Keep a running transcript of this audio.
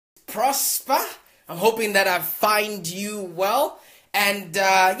prosper. I'm hoping that I find you well. And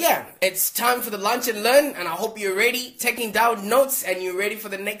yeah, it's time for the lunch and learn, and I hope you're ready, taking down notes, and you're ready for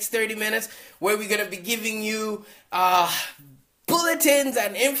the next 30 minutes where we're going to be giving you bulletins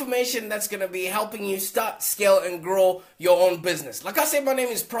and information that's going to be helping you start, scale, and grow your own business. Like I said, my name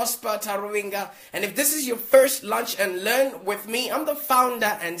is Prosper Taruwinga, and if this is your first lunch and learn with me, I'm the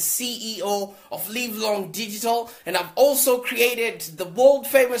founder and CEO of Live Long Digital, and I've also created the world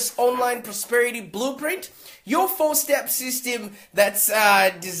famous online prosperity blueprint, your 4-step system that's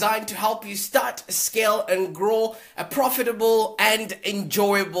designed to help you start, scale, and grow a profitable and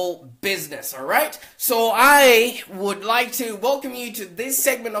enjoyable business. All right. So I would like to welcome you to this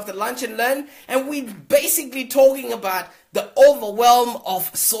segment of the Lunch and Learn, and we're basically talking about the overwhelm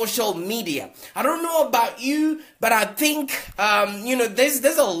of social media. I don't know about you, but I think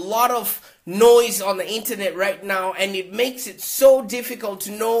there's a lot of noise on the internet right now, and it makes it so difficult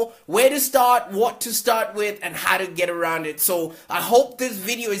to know where to start, what to start with, and how to get around it. So I hope this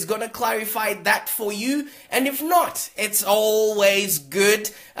video is going to clarify that for you, and if not, it's always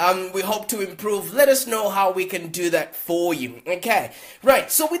good. We hope to improve. Let us know how we can do that for you. Okay,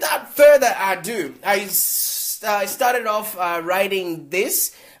 right. So without further ado, I started off writing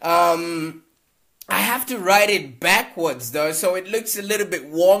this. I have to write it backwards though, so it looks a little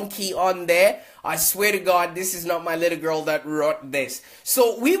bit wonky on there. I swear to God, this is not my little girl that wrote this.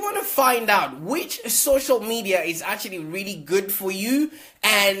 So we want to find out which social media is actually really good for you,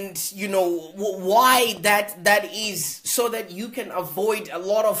 and why that is, so that you can avoid a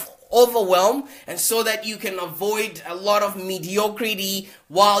lot of overwhelm, and so that you can avoid a lot of mediocrity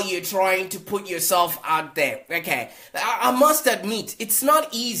while you're trying to put yourself out there. Okay, I must admit, it's not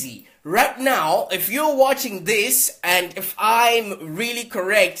easy. Right now, if you're watching this, and if I'm really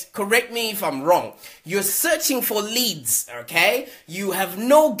correct me if I'm wrong, you're searching for leads, okay? You have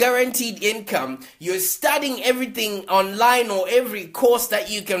no guaranteed income. You're studying everything online, or every course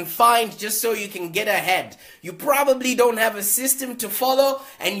that you can find just so you can get ahead. You probably don't have a system to follow,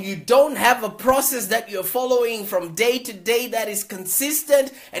 and you don't have a process that you're following from day to day that is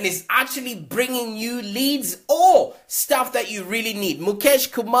consistent and is actually bringing you leads or stuff that you really need.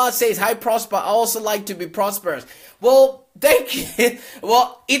 Mukesh Kumar says, "Hi Prosper, I also like to be prosperous." Well, thank you.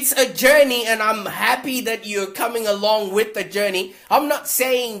 Well, it's a journey, and I'm happy that you're coming along with the journey. I'm not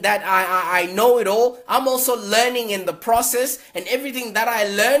saying that I know it all. I'm also learning in the process, and everything that I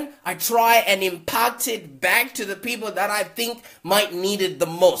learn, I try and impact it back to the people that I think might need it the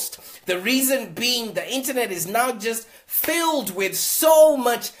most. The reason being, the internet is now just filled with so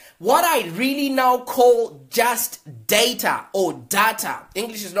much what I really now call just data or data.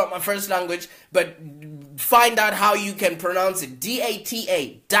 English is not my first language, but find out how you can pronounce it.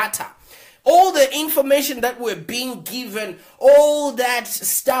 D-A-T-A, data. All the information that we're being given, all that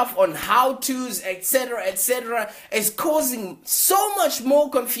stuff on how-tos, etc., is causing so much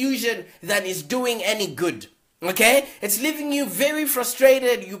more confusion than is doing any good. Okay, it's leaving you very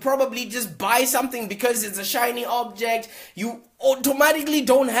frustrated. You probably just buy something because it's a shiny object. You automatically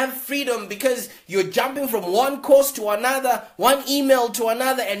don't have freedom because you're jumping from one course to another, one email to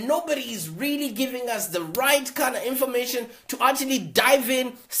another, and nobody is really giving us the right kind of information to actually dive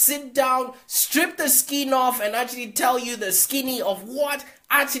in, sit down, strip the skin off, and actually tell you the skinny of what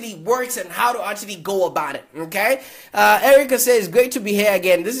actually works and how to actually go about it. Okay, Erica says, "Great to be here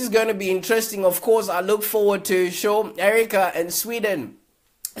again. This is going to be interesting. Of course, I look forward to show Erica in Sweden."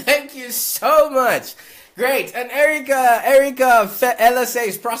 Thank you so much. Great. And Erica Ella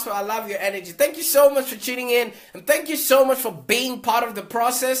says, "Prosper, I love your energy." Thank you so much for tuning in, and thank you so much for being part of the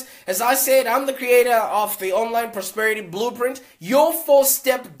process. As I said, I'm the creator of the Online Prosperity Blueprint, your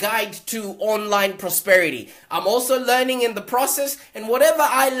 4-step guide to online prosperity. I'm also learning in the process, and whatever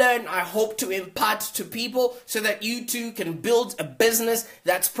I learn, I hope to impart to people so that you too can build a business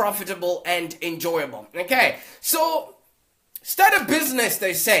that's profitable and enjoyable. Okay, so start a business,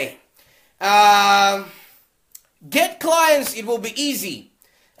 they say. Get clients, it will be easy.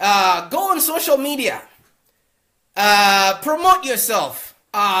 Go on social media. Promote yourself.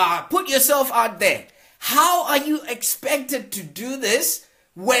 Put yourself out there. How are you expected to do this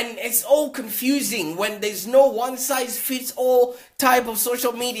when it's all confusing, when there's no one-size-fits-all type of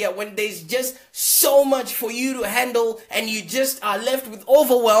social media, when there's just so much for you to handle and you just are left with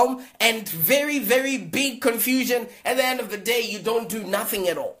overwhelm and very, very big confusion? At the end of the day, you don't do nothing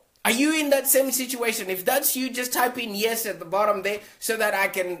at all. Are you in that same situation? If that's you, just type in yes at the bottom there so that I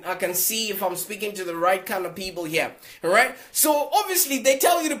can see if I'm speaking to the right kind of people here. Alright? So obviously they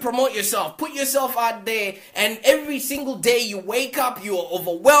tell you to promote yourself, put yourself out there, and every single day you wake up, you're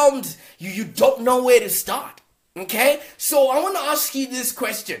overwhelmed, you don't know where to start. Okay? So I want to ask you this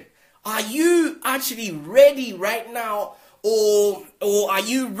question. Are you actually ready right now, or are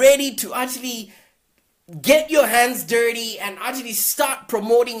you ready to actually get your hands dirty and actually start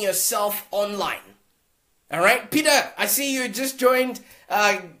promoting yourself online? All right, Peter, I see you just joined,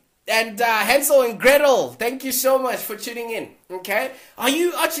 and Hansel and Gretel, thank you so much for tuning in. Okay, are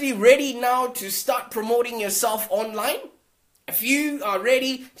you actually ready now to start promoting yourself online? If you are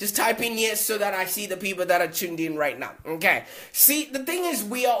ready, just type in yes so that I see the people that are tuned in right now. Okay. See, the thing is,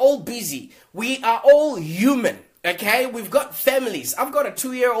 we are all busy. We are all human. Okay. We've got families. I've got a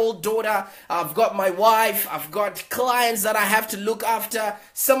 2-year-old daughter. I've got my wife. I've got clients that I have to look after.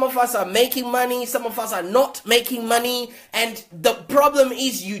 Some of us are making money. Some of us are not making money. And the problem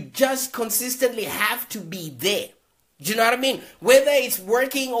is you just consistently have to be there. Do you know what I mean? Whether it's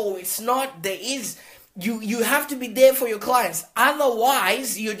working or it's not, there is... You have to be there for your clients.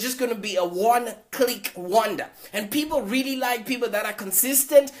 Otherwise, you're just going to be a one-click wonder. And people really like people that are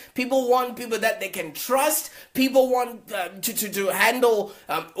consistent. People want people that they can trust. People want to handle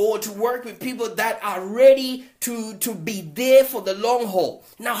or to work with people that are ready to be there for the long haul.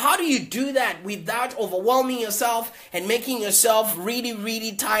 Now, how do you do that without overwhelming yourself and making yourself really,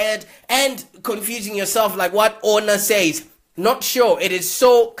 really tired and confusing yourself like what Ona says? Not sure. It is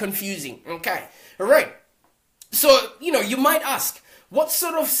so confusing. Okay. All right. So, you might ask, what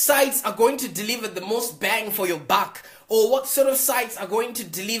sort of sites are going to deliver the most bang for your buck? Or what sort of sites are going to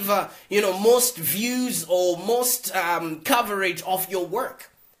deliver, most views or most coverage of your work?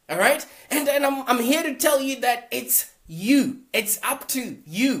 All right. And I'm here to tell you that it's you. It's up to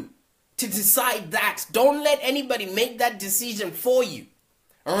you to decide that. Don't let anybody make that decision for you.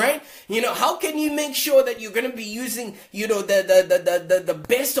 All right. How can you make sure that you're going to be using, the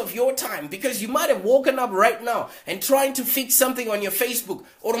best of your time? Because you might have woken up right now and trying to fix something on your Facebook.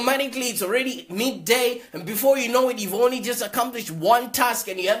 Automatically, it's already midday. And before you know it, you've only just accomplished one task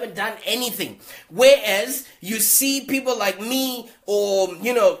and you haven't done anything. Whereas you see people like me or,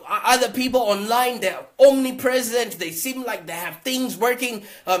 other people online, they're omnipresent. They seem like they have things working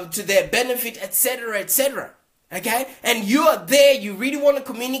to their benefit, etc., etc. Okay, and you are there, you really want to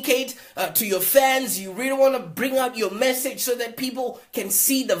communicate to your fans, you really want to bring out your message so that people can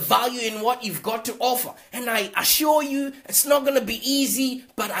see the value in what you've got to offer. And I assure you, it's not going to be easy,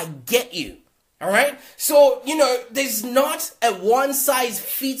 but I get you. All right. So, there's not a one size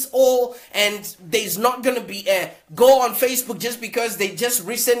fits all, and there's not going to be a go on Facebook just because they just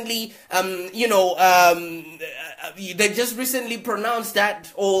recently, they just recently pronounced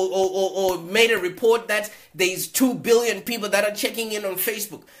that or made a report that there's 2 billion people that are checking in on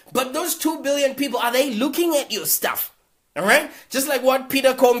Facebook. But those 2 billion people, are they looking at your stuff? All right, just like what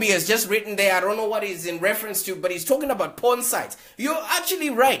Peter Comby has just written there. I don't know what he's in reference to, but he's talking about porn sites. You're actually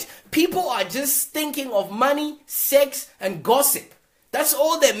right. People are just thinking of money, sex, and gossip. That's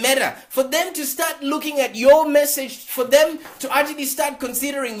all that matter. For them to start looking at your message, for them to actually start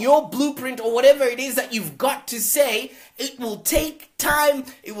considering your blueprint or whatever it is that you've got to say, it will take time.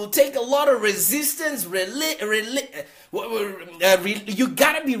 It will take a lot of resistance. You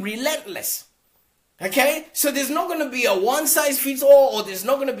gotta be relentless. Okay, so there's not going to be a one size fits all, or there's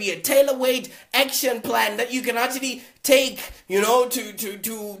not going to be a tailor-made action plan that you can actually take, to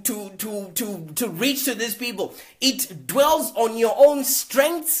reach to these people. It dwells on your own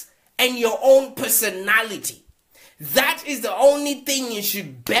strengths and your own personality. That is the only thing you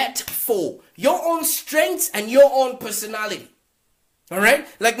should bet for. Your own strengths and your own personality. All right?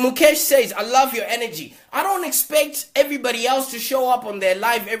 Like Mukesh says, I love your energy. I don't expect everybody else to show up on their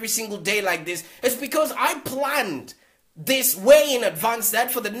live every single day like this. It's because I planned this way in advance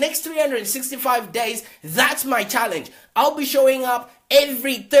that for the next 365 days, that's my challenge. I'll be showing up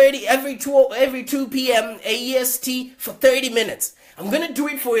every 2 p.m. AEST for 30 minutes. I'm going to do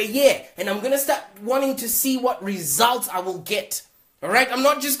it for a year, and I'm going to start wanting to see what results I will get. All right, I'm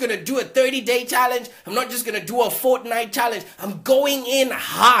not just going to do a 30-day challenge. I'm not just going to do a fortnight challenge. I'm going in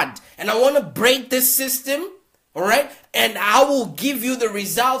hard, and I want to break this system. All right, and I will give you the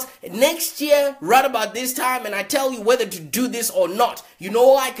results next year, right about this time, and I tell you whether to do this or not. You know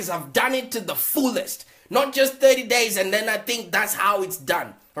why? Because I've done it to the fullest. Not just 30 days, and then I think that's how it's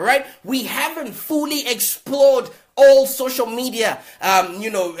done. All right, we haven't fully explored all social media,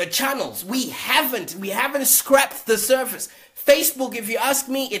 channels. We haven't scrapped the surface. Facebook, if you ask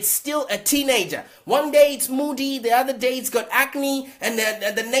me, it's still a teenager. One day it's moody, the other day it's got acne, and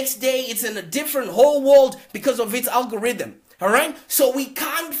the next day it's in a different whole world because of its algorithm. All right? So we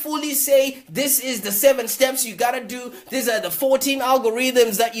can't fully say this is the 7 steps you gotta do. These are the 14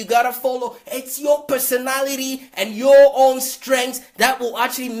 algorithms that you gotta follow. It's your personality and your own strengths that will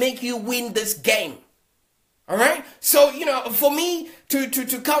actually make you win this game. All right. So, for me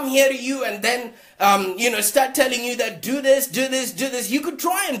to come here to you and then, start telling you that do this, do this, do this, you could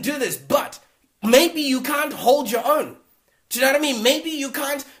try and do this, but maybe you can't hold your own. Do you know what I mean? Maybe you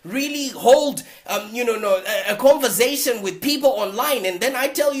can't really hold, a conversation with people online. And then I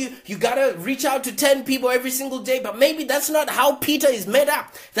tell you, you got to reach out to 10 people every single day. But maybe that's not how Peter is made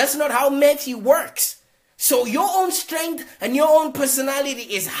up. That's not how Matthew works. So your own strength and your own personality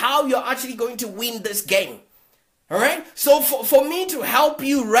is how you're actually going to win this game. All right. So for me to help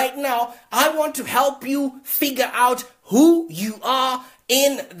you right now, I want to help you figure out who you are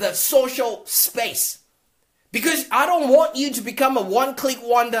in the social space. Because I don't want you to become a one-click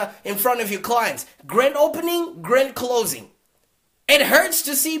wonder in front of your clients. Grand opening, grand closing. It hurts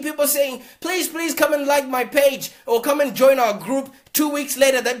to see people saying, please come and like my page or come and join our group. 2 weeks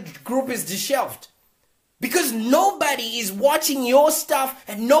later, that group is disheveled. Because nobody is watching your stuff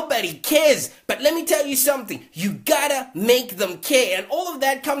and nobody cares. But let me tell you something. You gotta make them care. And all of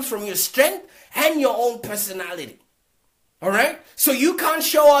that comes from your strength and your own personality. All right? So you can't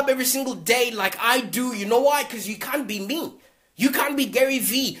show up every single day like I do. You know why? Because you can't be me. You can't be Gary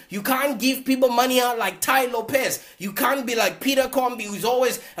Vee. You can't give people money out like Tai Lopez. You can't be like Peter Comby, who's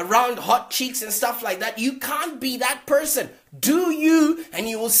always around hot chicks and stuff like that. You can't be that person. Do you, and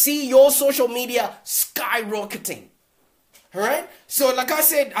you will see your social media skyrocketing. All right. So like I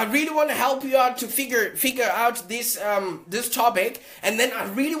said, I really want to help you out to figure out this topic, and then I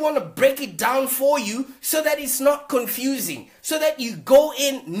really want to break it down for you so that it's not confusing, so that you go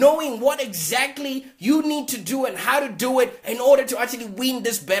in knowing what exactly you need to do and how to do it in order to actually win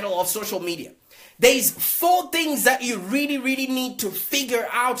this battle of social media. There's 4 things that you really need to figure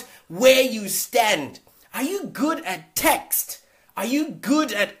out where you stand. Are you good at text? Are you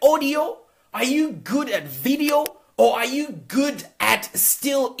good at audio? Are you good at video? Or are you good at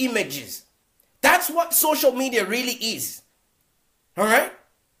still images? That's what social media really is. All right?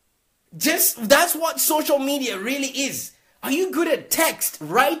 That's what social media really is. Are you good at text,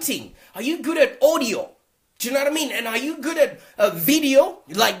 writing? Are you good at audio? Do you know what I mean? And are you good at a video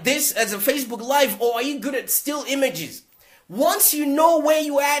like this as a Facebook Live? Or are you good at still images? Once you know where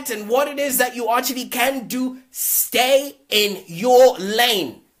you're at and what it is that you actually can do, stay in your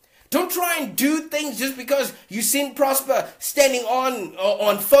lane. Don't try and do things just because you've seen Prosper standing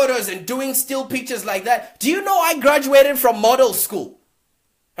on photos and doing still pictures like that. Do you know I graduated from model school?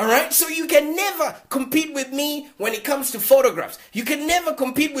 All right? So you can never compete with me when it comes to photographs. You can never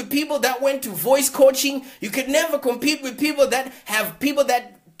compete with people that went to voice coaching. You can never compete with people that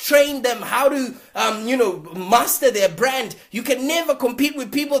train them how to, master their brand. You can never compete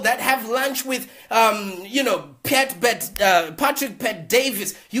with people that have lunch with, Patrick Pat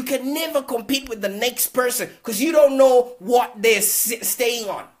Davis. You can never compete with the next person because you don't know what they're staying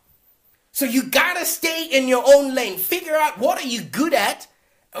on. So you gotta stay in your own lane. Figure out what are you good at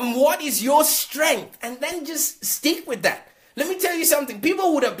and what is your strength, and then just stick with that. Let me tell you something.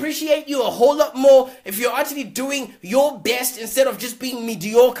 People would appreciate you a whole lot more if you're actually doing your best instead of just being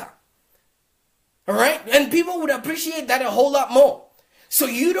mediocre. All right? And people would appreciate that a whole lot more. So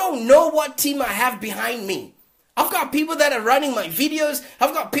you don't know what team I have behind me. I've got people that are running my videos.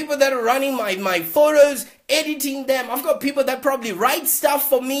 I've got people that are running my photos, editing them. I've got people that probably write stuff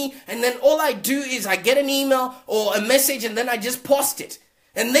for me. And then all I do is I get an email or a message and then I just post it.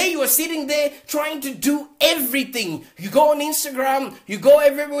 And there you are sitting there trying to do everything. You go on Instagram, you go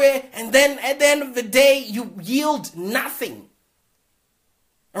everywhere, and then at the end of the day, you yield nothing.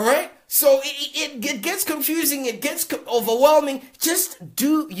 All right? So it gets confusing, it gets overwhelming. Just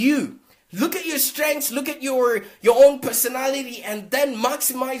do you. Look at your strengths, look at your own personality, and then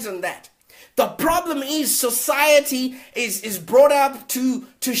maximize on that. The problem is society is brought up to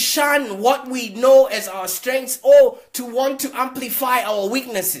shun what we know as our strengths or to want to amplify our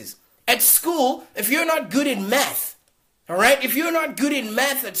weaknesses. At school, if you're not good in math, all right, if you're not good in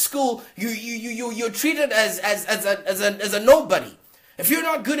math at school, you're treated as a nobody. If you're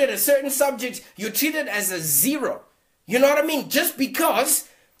not good at a certain subject, you're treated as a 0. You know what I mean? Just because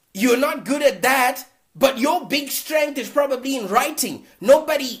you're not good at that, but your big strength is probably in writing.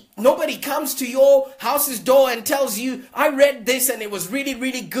 Nobody comes to your house's door and tells you, I read this and it was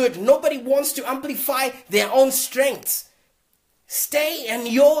really good. Nobody wants to amplify their own strengths. Stay in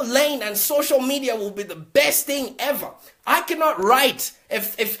your lane and social media will be the best thing ever. I cannot write.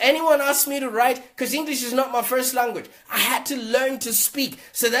 If anyone asks me to write, because English is not my first language, I had to learn to speak.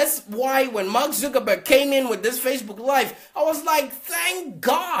 So that's why when Mark Zuckerberg came in with this Facebook Live, I was like, thank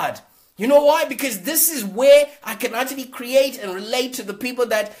God. You know why? Because this is where I can actually create and relate to the people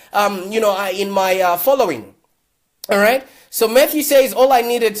that, are in my following. All right. So Matthew says, all I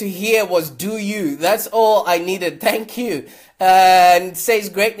needed to hear was "do you." That's all I needed. Thank you. And says,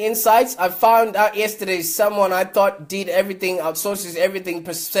 great insights. I found out yesterday someone I thought did everything, outsources everything,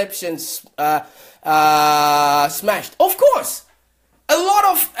 perceptions smashed. Of course. A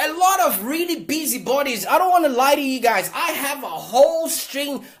lot of really busy bodies. I don't want to lie to you guys. I have a whole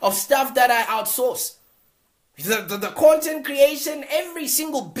string of stuff that I outsource. The content creation, every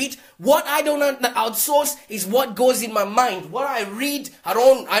single bit. What I don't outsource is what goes in my mind. What I read, I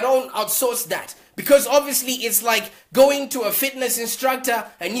don't outsource that. Because obviously it's like going to a fitness instructor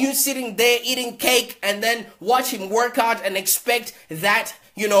and you sitting there eating cake and then watch him work out and expect that,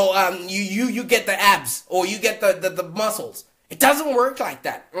 you get the abs or you get the muscles. It doesn't work like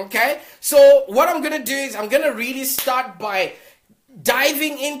that, okay? So what I'm going to do is I'm going to really start by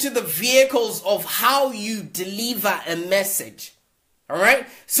diving into the vehicles of how you deliver a message. All right?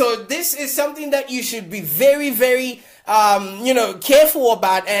 So this is something that you should be very, very, careful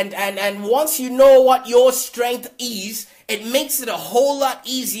about. And once you know what your strength is, it makes it a whole lot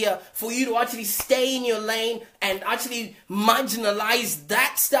easier for you to actually stay in your lane and actually marginalize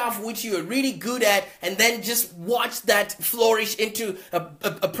that stuff which you're really good at, and then just watch that flourish into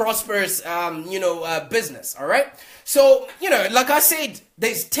a prosperous, business. All right. So, like I said,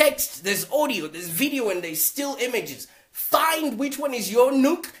 there's text, there's audio, there's video, and there's still images. Find which one is your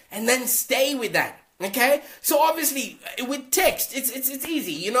nook and then stay with that. Okay, so obviously with text, it's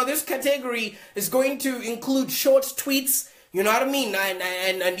easy. This category is going to include short tweets. You know what I mean?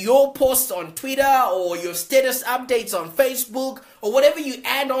 And your posts on Twitter or your status updates on Facebook or whatever you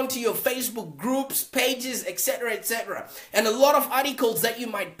add onto your Facebook groups, pages, etc., etc. And a lot of articles that you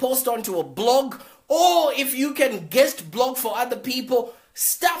might post onto a blog, or if you can guest blog for other people,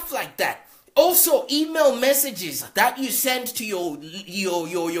 stuff like that. Also, email messages that you send to your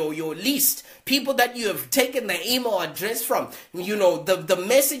list, people that you have taken their email address from, the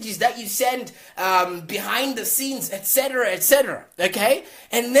messages that you send behind the scenes, etc., etc. Okay?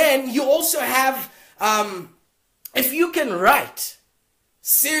 And then you also have, if you can write,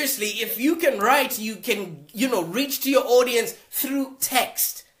 seriously, if you can write, you can, reach to your audience through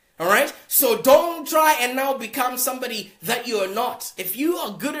text. All right. So don't try and now become somebody that you are not. If you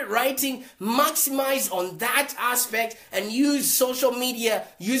are good at writing, maximize on that aspect and use social media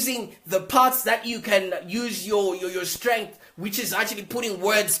using the parts that you can use your strength, which is actually putting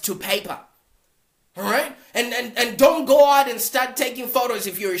words to paper. All right. And don't go out and start taking photos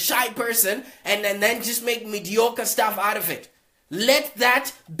if you're a shy person and then just make mediocre stuff out of it. Let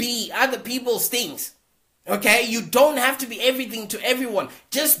that be other people's things. Okay, you don't have to be everything to everyone.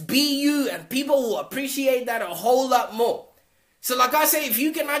 Just be you, and people will appreciate that a whole lot more. So like I say, if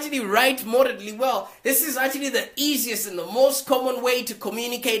you can actually write moderately well, this is actually the easiest and the most common way to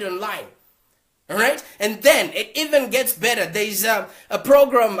communicate online. All right, and then it even gets better. There's a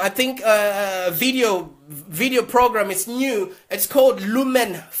program, I think a video program. It's new. It's called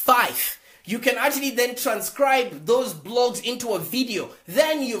Lumen 5. You can actually then transcribe those blogs into a video.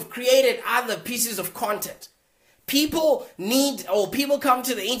 Then you've created other pieces of content. People come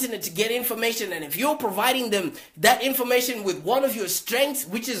to the internet to get information, and if you're providing them that information with one of your strengths,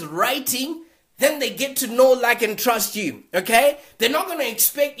 which is writing, then they get to know, like, and trust you, okay? They're not going to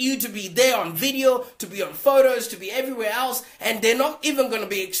expect you to be there on video, to be on photos, to be everywhere else, and they're not even going to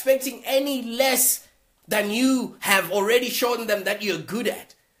be expecting any less than you have already shown them that you're good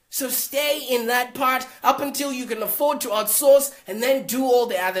at. So stay in that part up until you can afford to outsource and then do all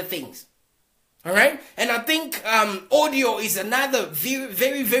the other things. All right? And I think audio is another very,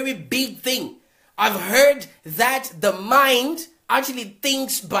 very, very big thing. I've heard that the mind actually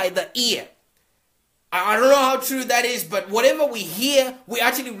thinks by the ear. I don't know how true that is, but whatever we hear, we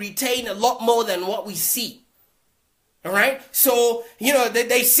actually retain a lot more than what we see. All right. So,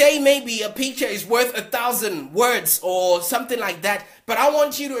 they say maybe a picture is worth 1,000 words or something like that. But I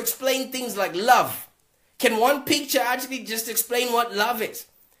want you to explain things like love. Can one picture actually just explain what love is?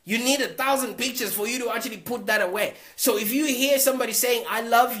 You need 1,000 pictures for you to actually put that away. So if you hear somebody saying, I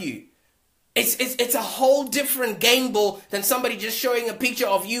love you, it's a whole different game ball than somebody just showing a picture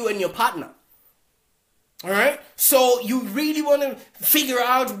of you and your partner. All right. So you really want to figure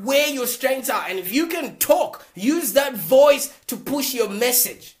out where your strengths are. And if you can talk, use that voice to push your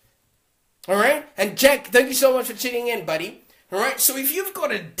message. All right. And Jack, thank you so much for tuning in, buddy. All right. So if you've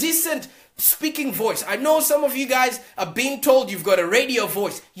got a decent speaking voice, I know some of you guys are being told you've got a radio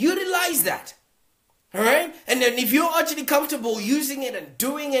voice. Utilize that. All right. And then if you're actually comfortable using it and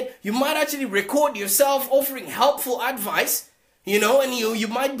doing it, you might actually record yourself offering helpful advice. You know, and you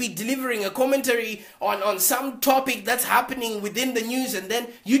might be delivering a commentary on some topic that's happening within the news, and then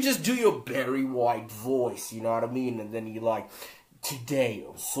you just do your Barry White voice, you know what I mean? And then you're like, today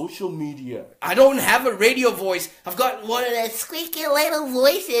on social media. I don't have a radio voice. I've got one of those squeaky little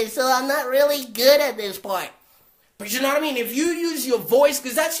voices, so I'm not really good at this part. But you know what I mean? If you use your voice,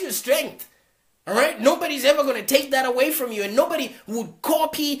 because that's your strength, all right? Nobody's ever going to take that away from you, and nobody would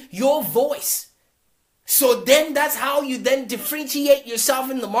copy your voice. So then that's how you then differentiate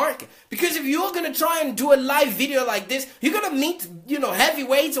yourself in the market. Because if you're going to try and do a live video like this, you're going to meet,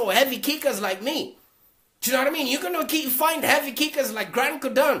 heavyweights or heavy kickers like me. Do you know what I mean? You're going to find heavy kickers like Grant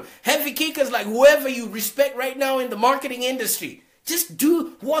Cardone, heavy kickers like whoever you respect right now in the marketing industry. Just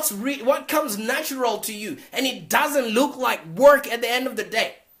do what comes natural to you, and it doesn't look like work at the end of the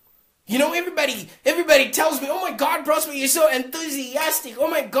day. You know, everybody tells me, oh my God, Prosper, you're so enthusiastic. Oh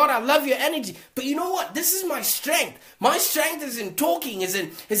my God, I love your energy. But you know what? This is my strength. My strength is in talking, is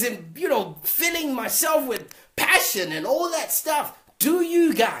in filling myself with passion and all that stuff. Do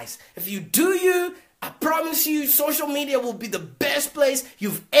you guys? If you do you, I promise you, social media will be the best place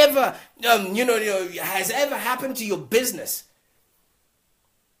you've ever, has ever happened to your business.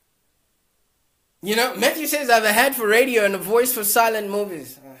 You know, Matthew says, I have a head for radio and a voice for silent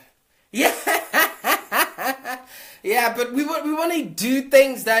movies. Yeah, yeah, but we want to do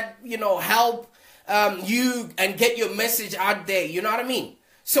things that, help you and get your message out there. You know what I mean?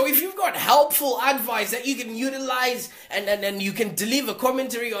 So if you've got helpful advice that you can utilize and you can deliver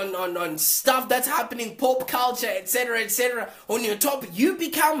commentary on stuff that's happening, pop culture, etc., on your topic, you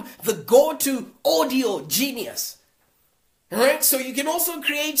become the go-to audio genius. Alright, so you can also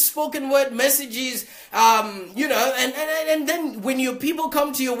create spoken word messages, and then when your people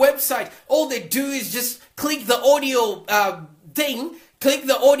come to your website, all they do is just click the audio click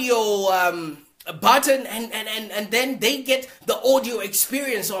the audio button, and then they get the audio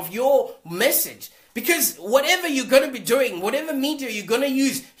experience of your message. Because whatever you're going to be doing, whatever media you're going to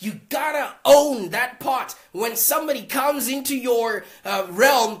use, you gotta own that part. When somebody comes into your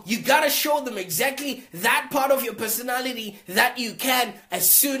realm, you gotta show them exactly that part of your personality that you can as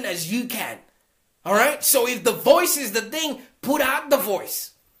soon as you can. Alright? So if the voice is the thing, put out the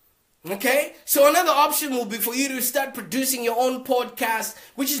voice. Okay? So another option will be for you to start producing your own podcast,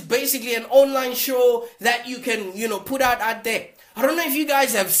 which is basically an online show that you can, put out there. I don't know if you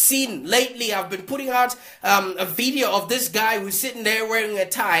guys have seen lately, I've been putting out a video of this guy who's sitting there wearing a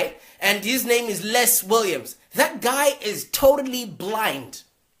tie, and his name is Les Williams. That guy is totally blind.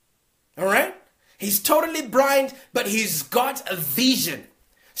 Alright? He's totally blind, but he's got a vision.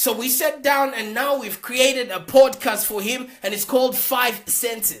 So we sat down and now we've created a podcast for him, and it's called 5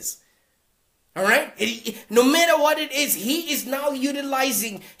 Senses. Alright? No matter what it is, he is now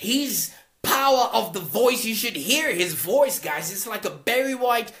utilizing his power of the voice. You should hear his voice, guys. It's like a Barry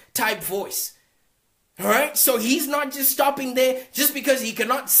White type voice. Alright, so he's not just stopping there just because he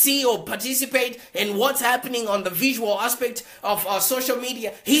cannot see or participate in what's happening on the visual aspect of social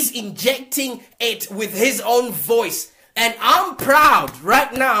media. He's injecting it with his own voice. And I'm proud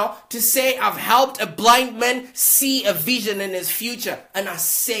right now to say I've helped a blind man see a vision in his future. And I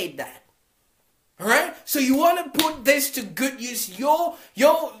said that. Alright, so you want to put this to good use. Your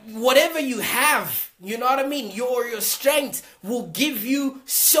whatever you have, you know what I mean? Your strength will give you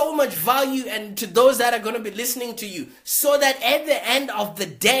so much value, and to those that are going to be listening to you, so that at the end of the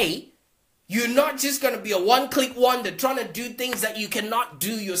day, you're not just going to be a one-click wonder trying to do things that you cannot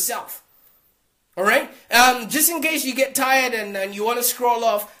do yourself. Alright, just in case you get tired and you want to scroll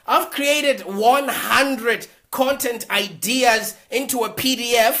off, I've created 100 content ideas into a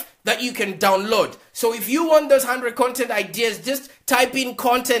PDF that you can download. So if you want those 100 content ideas, just type in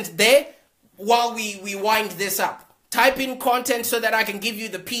content there while we wind this up. Type in content so that I can give you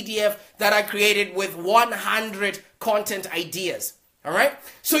the PDF that I created with 100 content ideas. Alright?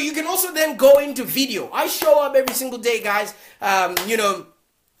 So you can also then go into video. I show up every single day, guys,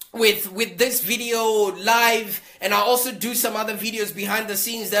 with this video live, and I also do some other videos behind the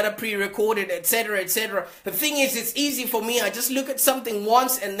scenes that are pre-recorded, etc., etc. The thing is, it's easy for me. I just look at something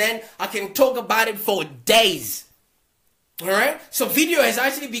once and then I can talk about it for days. Alright? So video has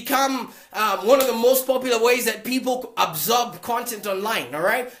actually become one of the most popular ways that people absorb content online.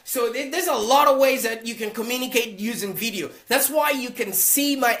 Alright? So there's a lot of ways that you can communicate using video. That's why you can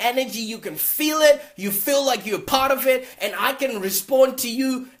see my energy, you can feel it, you feel like you're part of it, and I can respond to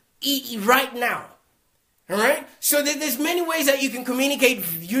you right now. Alright? So there's many ways that you can communicate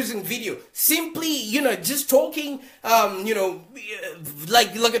using video. Simply, just talking,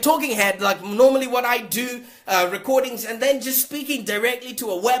 like a talking head, like normally what I do, recordings, and then just speaking directly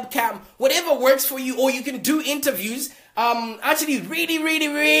to a webcam, whatever works for you. Or you can do interviews. Actually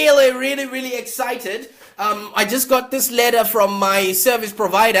really excited. I just got this letter from my service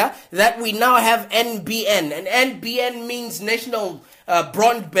provider that we now have NBN, and NBN means National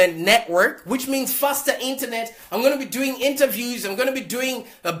Broadband Network, which means faster internet. I'm going to be doing interviews. I'm going to be doing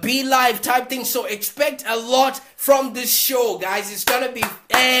a BeLive type thing. So expect a lot from this show, guys. It's going to be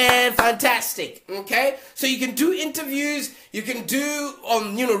fantastic. Okay, so you can do interviews. You can do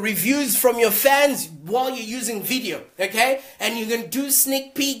reviews from your fans while you're using video. Okay, and you can do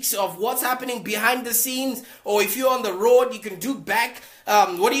sneak peeks of what's happening behind the scenes, or if you're on the road, you can do backstage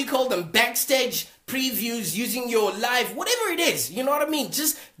previews using your live, whatever it is, you know what I mean?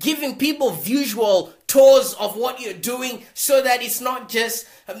 Just giving people visual tours of what you're doing so that it's not just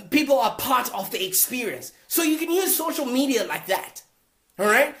people are part of the experience. So you can use social media like that. All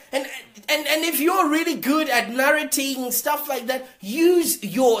right? And if you're really good at narrating stuff like that, use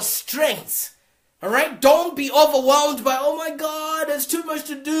your strengths. All right? Don't be overwhelmed by, oh my God, there's too much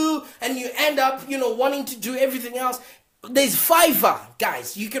to do, and you end up, wanting to do everything else. There's Fiverr,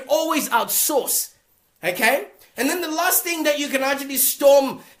 guys. You can always outsource. Okay? And then the last thing that you can actually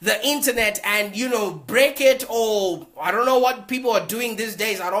storm the internet and, break it, or I don't know what people are doing these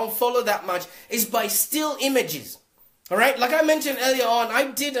days. I don't follow that much, is by still images. All right? Like I mentioned earlier on, I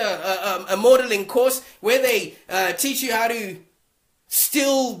did a modeling course where they teach you how to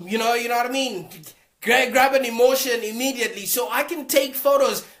still, you know what I mean? Grab an emotion immediately so I can take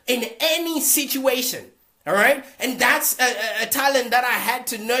photos in any situation. All right, and that's a talent that I had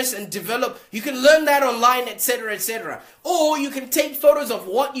to nurse and develop. You can learn that online, etc., etc. Or you can take photos of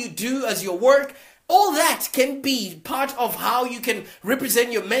what you do as your work. All that can be part of how you can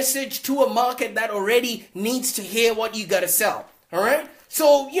represent your message to a market that already needs to hear what you gotta sell. All right,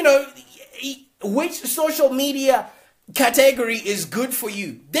 so which social media category is good for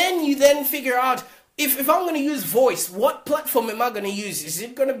you. Then you figure out, if I'm going to use voice, what platform am I going to use? Is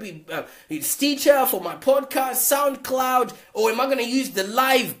it going to be Stitcher for my podcast, SoundCloud, or am I going to use the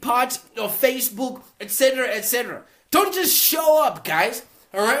live part of Facebook, etc., etc.? Don't just show up, guys,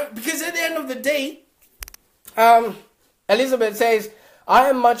 all right? Because at the end of the day, Elizabeth says, I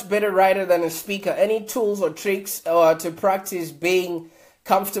am much better writer than a speaker. Any tools or tricks to practice being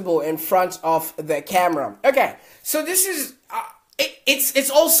comfortable in front of the camera? Okay, so this is, it's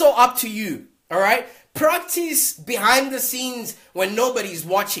also up to you. All right, practice behind the scenes when nobody's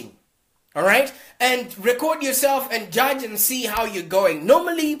watching. All right, and record yourself and judge and see how you're going.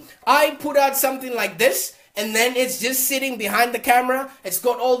 Normally, I put out something like this, and then it's just sitting behind the camera. It's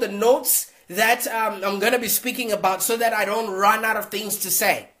got all the notes that I'm gonna be speaking about, so that I don't run out of things to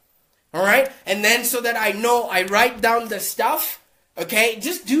say. All right, and then so that I know, I write down the stuff. Okay,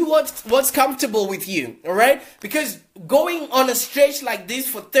 just do what's comfortable with you, all right? Because going on a stretch like this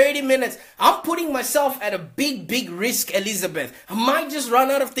for 30 minutes, I'm putting myself at a big risk, Elizabeth. I might just run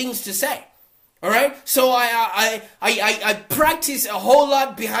out of things to say, all right? So I practice a whole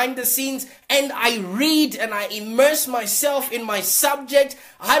lot behind the scenes, and I read and I immerse myself in my subject.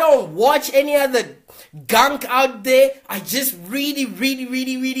 I don't watch any other gunk out there. I just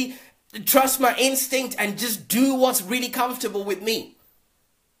really trust my instinct and just do what's really comfortable with me.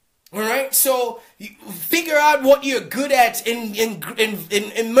 All right, so figure out what you're good at,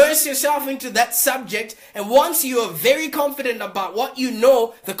 immerse yourself into that subject, and once you are very confident about what you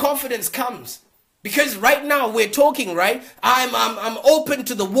know, the confidence comes. Because right now we're talking, right? I'm open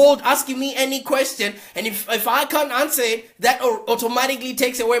to the world asking me any question, and if I can't answer it, that automatically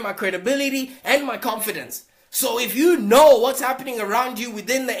takes away my credibility and my confidence. So if you know what's happening around you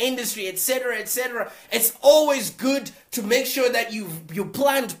within the industry, etc., etc., it's always good to make sure that you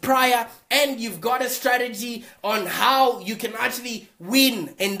planned prior and you've got a strategy on how you can actually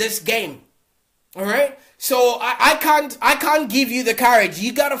win in this game. All right? So I can't give you the courage.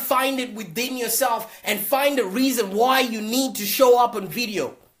 You got to find it within yourself and find a reason why you need to show up on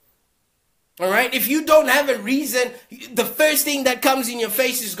video. All right? If you don't have a reason, the first thing that comes in your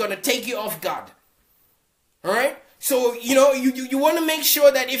face is going to take you off guard. All right, so you want to make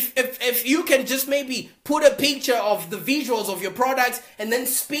sure that if you can just maybe put a picture of the visuals of your products and then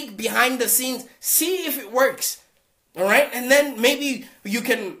speak behind the scenes, see if it works. All right, and then maybe you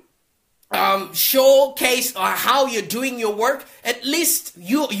can showcase how you're doing your work. At least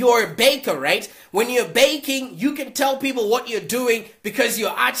you're a baker, right? When you're baking, you can tell people what you're doing because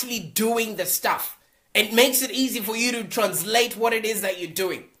you're actually doing the stuff. It makes it easy for you to translate what it is that you're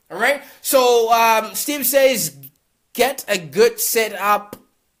doing. All right. So Steve says, get a good setup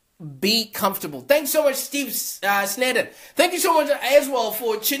be comfortable. Thanks so much, Steve Sneddon. Thank you so much as well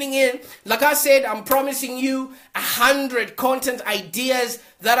for tuning in. Like I said, I'm promising you 100 content ideas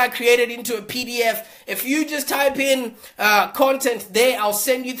that I created into a PDF. If you just type in content there, I'll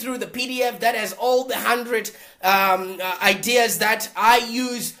send you through the PDF that has all the 100 ideas that I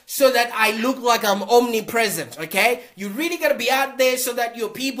use so that I look like I'm omnipresent. Okay, you really gotta be out there so that your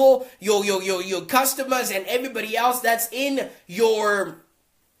people, your customers, and everybody else that's in your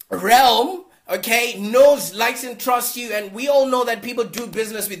realm, okay, knows, likes, and trusts you. And we all know that people do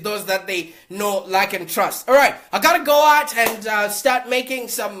business with those that they know, like, and trust. All right, I gotta go out and start making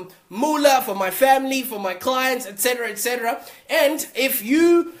some moolah for my family, for my clients, etc., etc. And if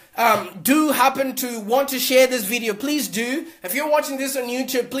you do happen to want to share this video, please do. If you're watching this on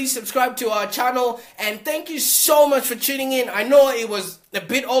YouTube, please subscribe to our channel. And thank you so much for tuning in. I know it was a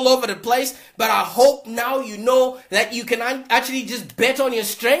bit all over the place, but I hope now you know that you can actually just bet on your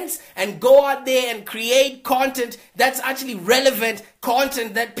strengths and go out there and create content that's actually relevant,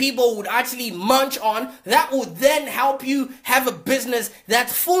 content that people would actually munch on, that would then help you have a business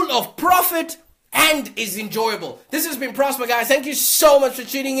that's full of profit and is enjoyable. This has been Prosper, guys. Thank you so much for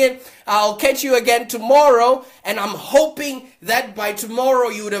tuning in. I'll catch you again tomorrow, and I'm hoping that by tomorrow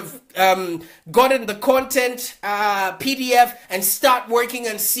you would have gotten the content PDF and start working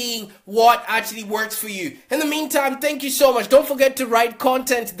and seeing what actually works for you. In the meantime, thank you so much. Don't forget to write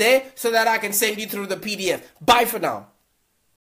content there so that I can send you through the PDF. Bye for now.